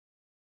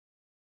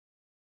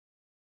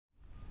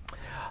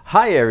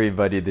Hi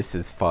everybody, this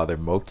is Father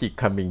Moki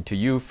coming to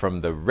you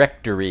from the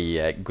rectory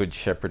at Good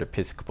Shepherd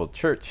Episcopal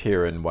Church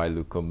here in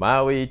Wailuku,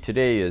 Maui.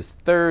 Today is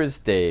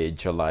Thursday,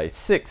 July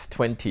 6,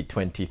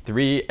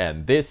 2023,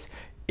 and this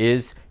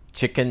is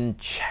Chicken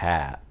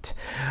Chat.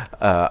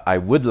 I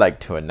would like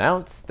to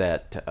announce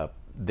that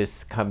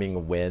this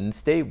coming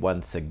Wednesday,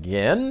 once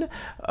again,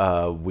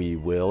 we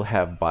will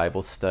have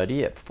Bible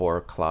study at 4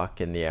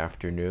 o'clock in the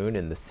afternoon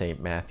in the St.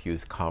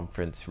 Matthew's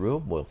Conference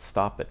Room. We'll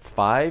stop at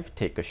 5,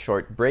 take a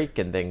short break,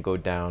 and then go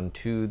down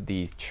to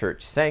the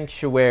church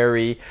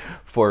sanctuary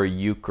for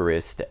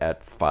Eucharist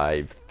at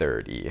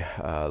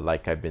 5:30.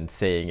 Like I've been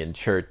saying in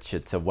church,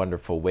 it's a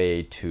wonderful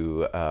way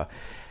to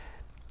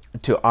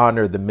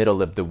honor the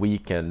middle of the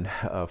week and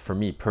for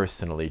me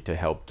personally to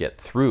help get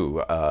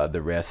through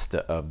the rest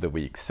of the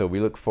week. So we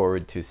look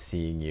forward to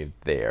seeing you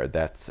there.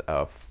 That's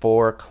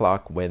 4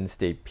 o'clock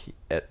Wednesday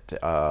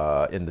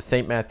in the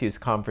St. Matthew's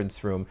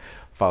Conference Room,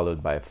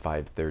 followed by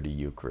 5:30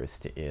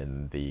 Eucharist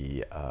in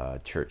the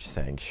church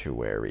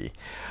sanctuary.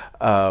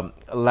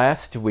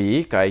 Last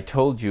week I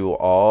told you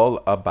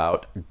all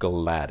about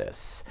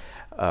Gladys.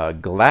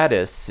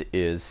 Gladys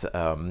is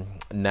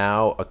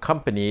now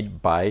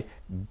accompanied by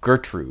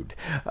Gertrude.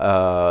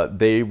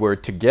 They were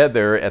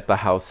together at the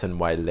house in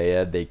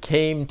Wailea. They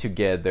came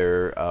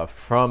together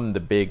from the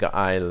Big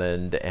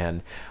Island,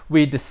 and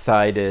we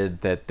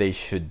decided that they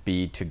should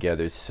be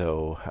together.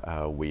 So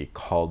we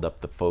called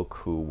up the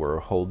folk who were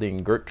holding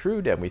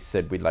Gertrude, and we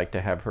said we'd like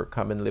to have her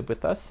come and live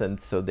with us.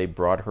 And so they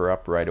brought her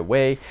up right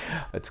away.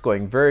 It's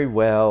going very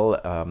well,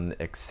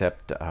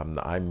 except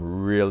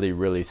I'm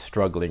really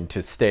struggling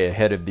to stay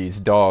ahead of these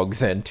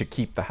dogs and to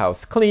keep the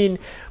house clean.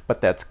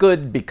 But that's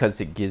good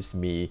because it gives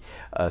me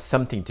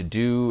something to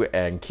do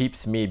and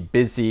keeps me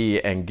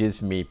busy and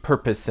gives me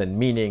purpose and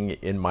meaning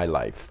in my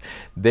life.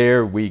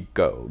 There we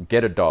go.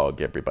 Get a dog,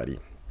 everybody.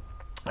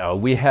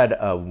 We had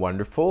a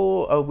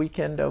wonderful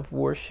weekend of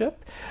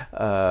worship.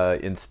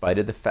 In spite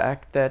of the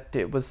fact that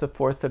it was the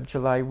 4th of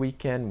July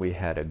weekend, we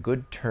had a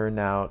good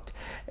turnout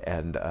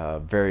and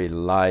very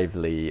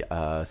lively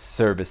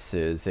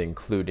services,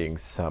 including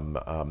some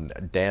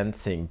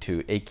dancing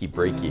to Achy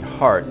Breaky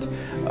Heart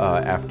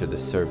after the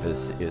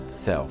service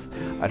itself.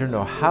 I don't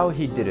know how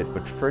he did it,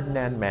 but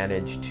Ferdinand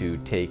managed to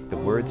take the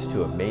words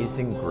to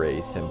Amazing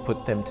Grace and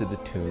put them to the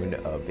tune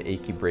of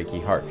Achy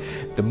Breaky Heart,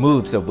 the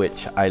moves of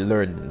which I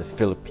learned in the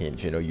Philippines.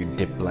 You know, you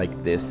dip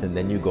like this and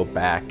then you go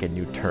back and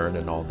you turn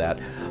and all that.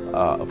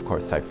 Of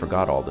course, I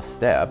forgot all the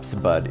steps,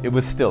 but it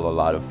was still a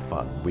lot of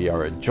fun. We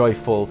are a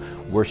joyful,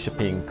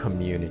 worshiping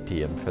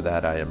community, and for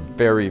that I am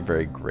very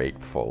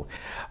grateful.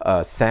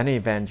 Santa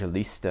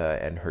Evangelista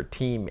and her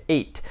team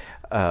 8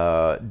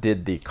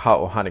 did the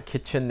Ka'ohana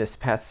Kitchen this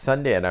past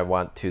Sunday, and I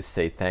want to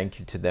say thank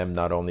you to them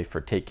not only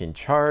for taking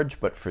charge,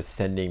 but for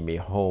sending me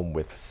home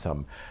with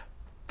some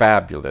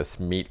fabulous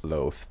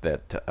meatloaf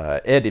that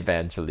Ed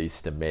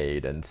Evangelista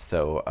made, and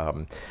so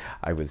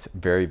I was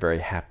very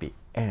happy.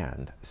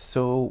 And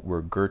so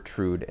were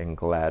Gertrude and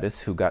Gladys,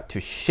 who got to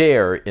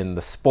share in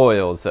the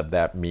spoils of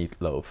that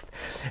meatloaf.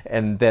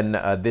 And then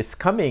this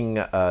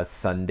coming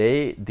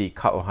Sunday, the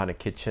Ka'ohana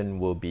Kitchen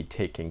will be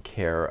taken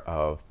care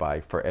of by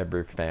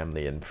Forever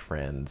Family and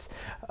Friends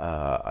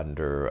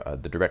under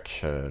the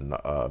direction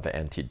of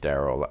Auntie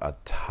Daryl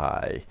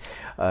Atai.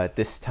 At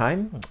this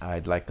time,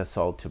 I'd like us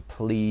all to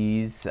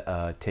please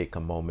take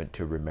a moment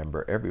to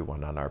remember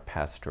everyone on our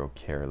pastoral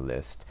care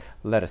list.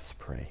 Let us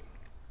pray.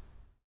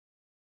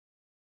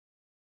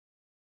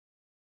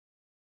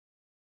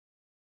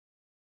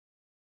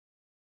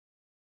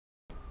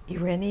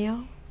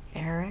 Ireneo,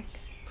 Eric,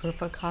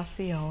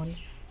 Purificacion,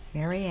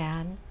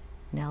 Marianne,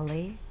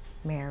 Nellie,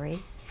 Mary,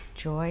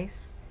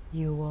 Joyce,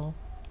 Ewell,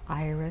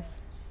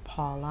 Iris,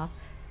 Paula,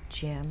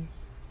 Jim,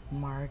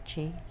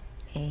 Margie,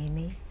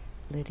 Amy,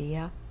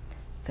 Lydia,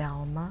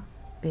 Velma,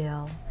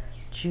 Bill,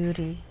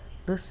 Judy,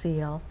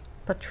 Lucille,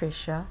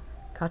 Patricia,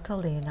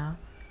 Catalina,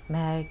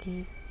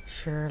 Maggie,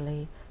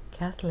 Shirley,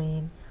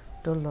 Kathleen,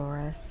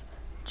 Dolores,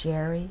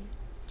 Jerry,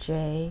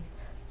 Jay,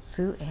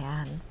 Sue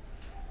Ann,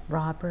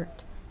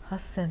 Robert,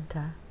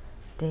 Jacinta,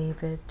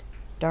 David,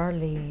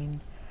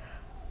 Darlene,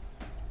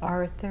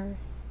 Arthur,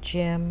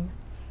 Jim,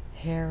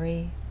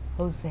 Harry,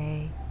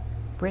 Jose,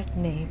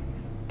 Brittany,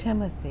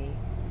 Timothy,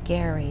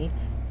 Gary,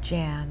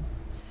 Jan,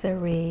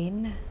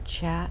 Serene,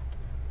 Chat,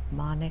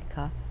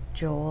 Monica,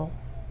 Joel,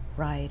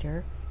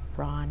 Ryder,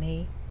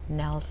 Ronnie,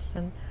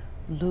 Nelson,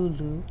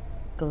 Lulu,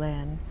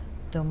 Glenn,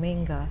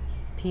 Dominga,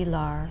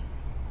 Pilar,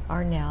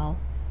 Arnell,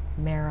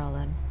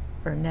 Marilyn,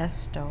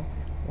 Ernesto,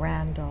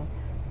 Randall,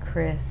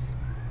 Chris,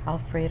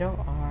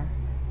 Alfredo R.,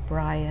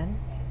 Brian,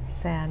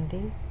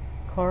 Sandy,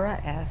 Cora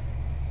S.,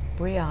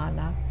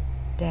 Brianna,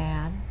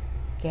 Dan,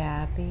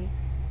 Gabby,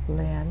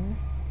 Lynn,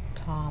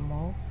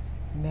 Tomo,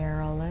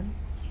 Marilyn,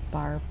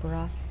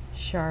 Barbara,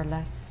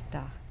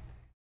 Charlesta.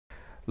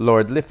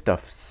 Lord, lift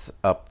us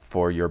up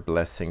for your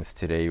blessings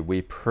today.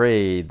 We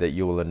pray that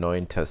you will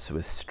anoint us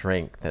with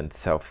strength and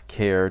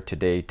self-care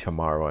today,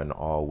 tomorrow, and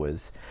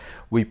always.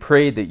 We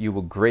pray that you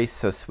will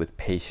grace us with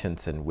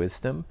patience and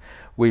wisdom.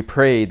 We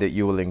pray that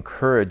you will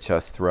encourage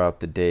us throughout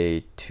the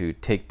day to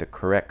take the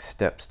correct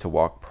steps to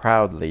walk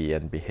proudly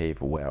and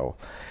behave well.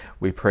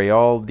 We pray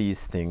all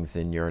these things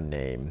in your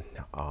name.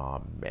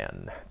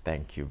 Amen.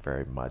 Thank you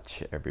very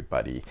much,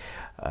 everybody.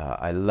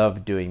 I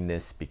love doing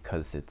this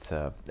because it's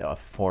a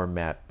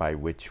format by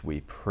which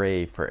we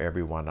pray for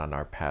everyone on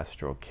our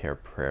pastoral care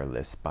prayer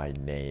list by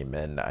name,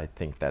 and I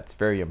think that's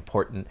very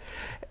important.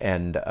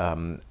 And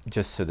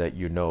just so that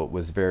you know, it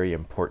was very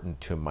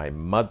important to my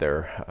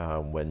mother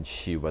when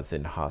she was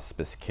in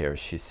hospice care.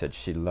 She said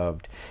she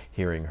loved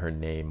hearing her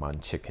name on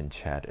Chicken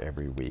Chat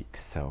every week.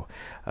 So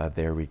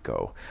there we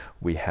go.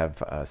 We have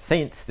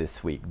saints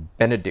this week: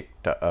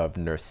 Benedict of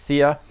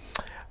Nursia,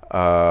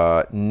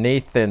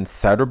 Nathan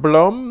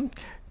Satterblom,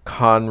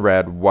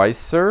 Conrad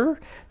Weiser,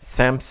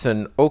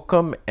 Samson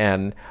Oakham,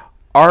 and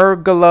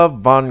Argala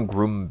von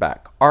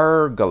Grumbach.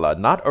 Argala,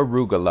 not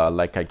arugula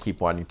like I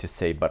keep wanting to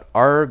say, but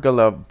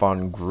Argala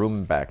von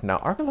Grumbach. Now,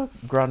 Argala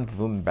von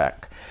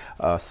Grumbach,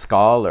 a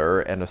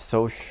scholar and a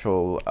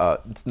social,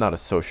 it's not a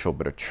social,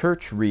 but a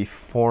church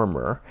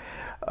reformer,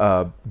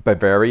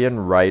 Bavarian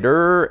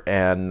writer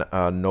and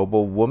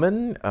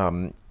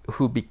noblewoman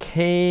who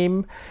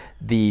became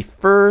the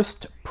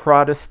first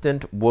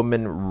Protestant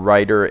woman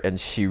writer, and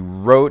she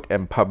wrote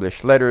and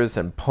published letters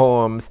and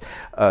poems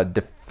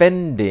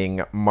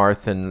defending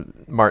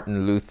Martin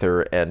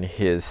Luther and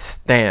his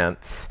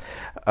stance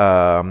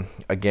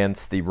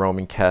against the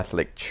Roman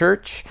Catholic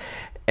Church.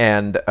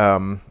 And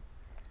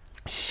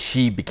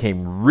she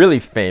became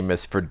really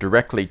famous for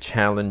directly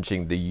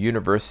challenging the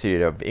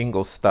University of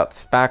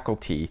Ingolstadt's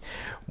faculty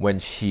when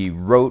she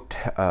wrote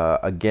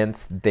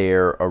against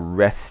their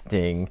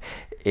arresting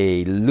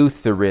a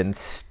Lutheran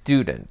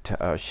student.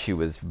 She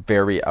was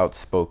very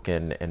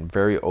outspoken and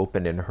very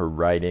open in her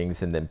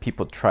writings, and then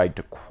people tried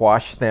to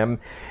quash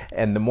them,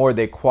 and the more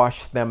they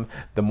quashed them,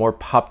 the more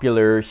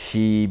popular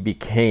she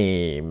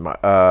became.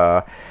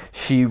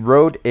 She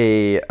wrote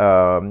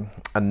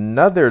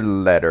another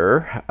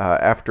letter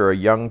after a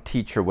young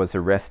teacher was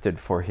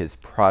arrested for his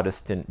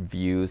Protestant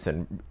views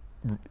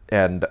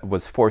and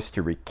was forced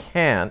to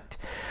recant.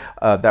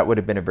 That would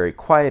have been a very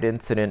quiet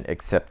incident,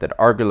 except that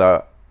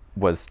Argala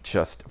was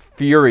just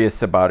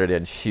furious about it,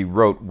 and she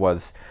wrote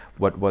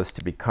what was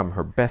to become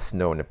her best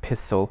known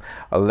epistle,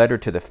 a letter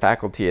to the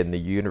faculty and the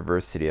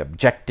university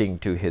objecting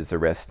to his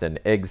arrest and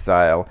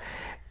exile.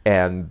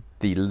 And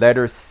the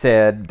letter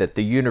said that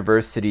the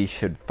university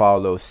should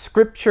follow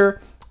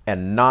scripture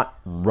and not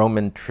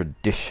Roman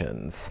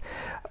traditions.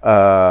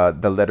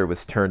 The letter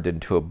was turned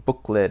into a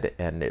booklet,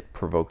 and it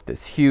provoked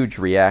this huge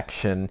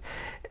reaction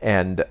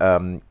and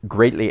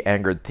greatly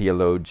angered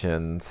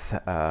theologians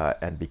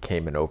and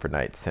became an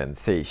overnight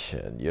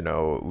sensation. You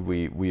know,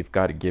 we've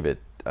got to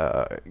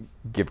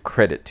give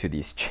credit to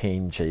these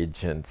change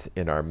agents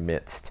in our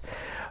midst.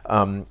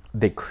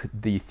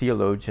 The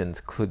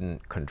theologians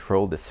couldn't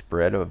control the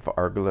spread of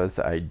Argala's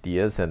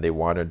ideas, and they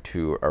wanted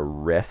to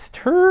arrest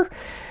her.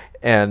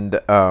 And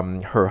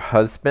her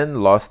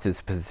husband lost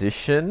his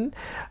position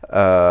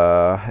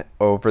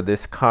over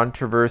this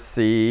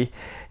controversy,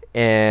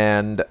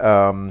 and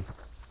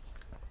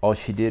all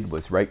she did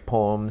was write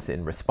poems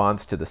in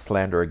response to the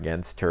slander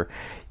against her.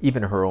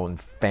 Even her own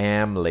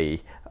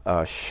family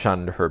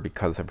shunned her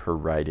because of her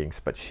writings,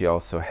 but she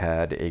also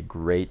had a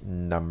great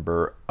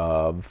number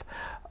of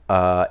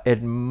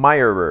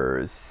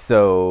admirers.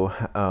 So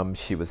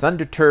she was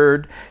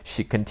undeterred.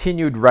 She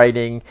continued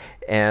writing,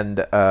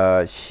 and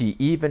she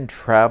even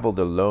traveled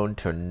alone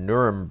to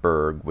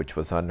Nuremberg, which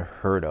was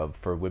unheard of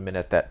for women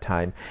at that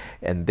time.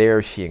 And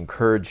there she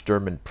encouraged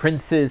German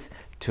princes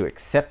to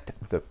accept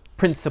the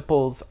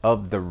principles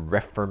of the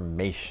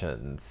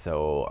Reformation.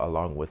 So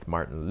along with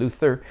Martin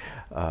Luther,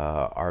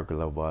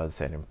 Argala was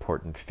an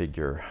important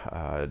figure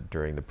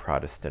during the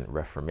Protestant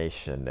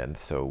Reformation, and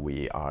so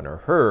we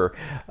honor her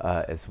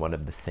as one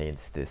of the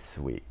saints this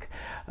week.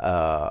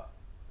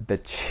 The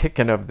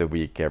chicken of the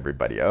week,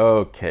 everybody.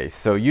 Okay,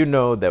 so you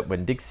know that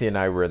when Dixie and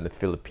I were in the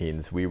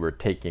Philippines, we were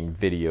taking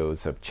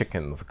videos of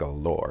chickens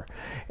galore.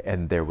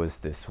 And there was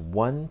this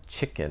one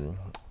chicken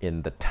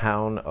in the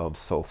town of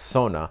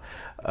Solsona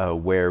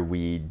where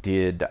we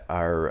did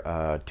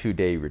our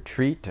two-day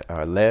retreat,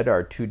 led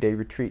our two-day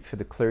retreat for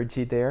the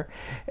clergy there.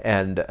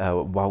 And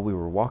while we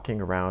were walking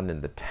around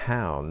in the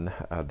town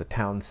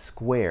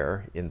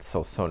square in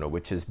Solsona,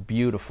 which is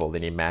beautiful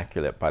and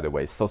immaculate, by the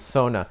way.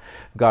 Solsona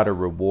got a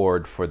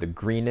reward for the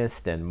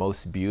greenest and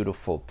most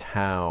beautiful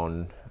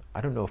town. I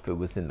don't know if it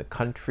was in the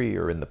country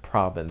or in the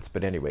province,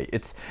 but anyway,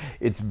 it's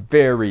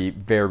very,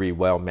 very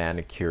well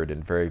manicured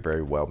and very,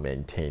 very well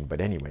maintained.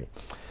 But anyway,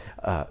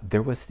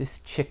 there was this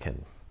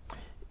chicken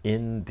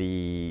in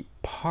the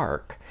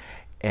park,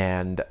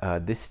 and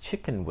this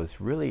chicken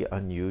was really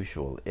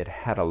unusual. It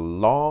had a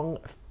long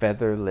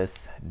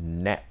featherless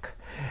neck,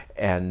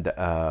 and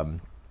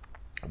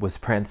was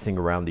prancing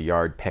around the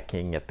yard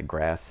pecking at the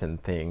grass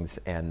and things,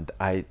 and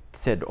I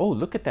said, "Oh,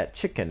 look at that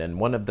chicken." And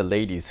one of the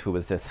ladies who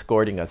was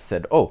escorting us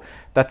said, "Oh,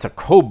 that's a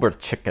cobra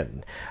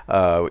chicken.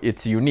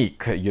 It's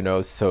unique, you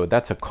know, so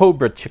that's a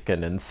cobra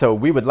chicken." And so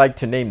we would like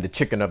to name the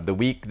chicken of the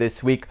week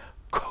this week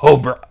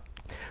Cobra.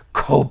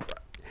 Cobra.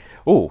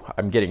 Oh,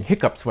 I'm getting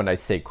hiccups when I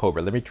say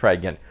cobra. Let me try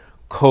again.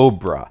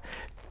 Cobra.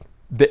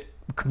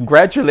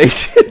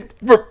 Congratulations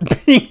for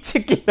being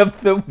Chicken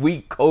of the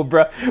Week,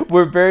 Cobra.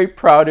 We're very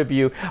proud of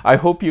you. I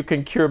hope you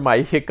can cure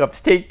my hiccups.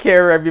 Take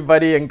care,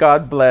 everybody, and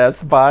God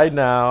bless. Bye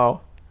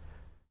now.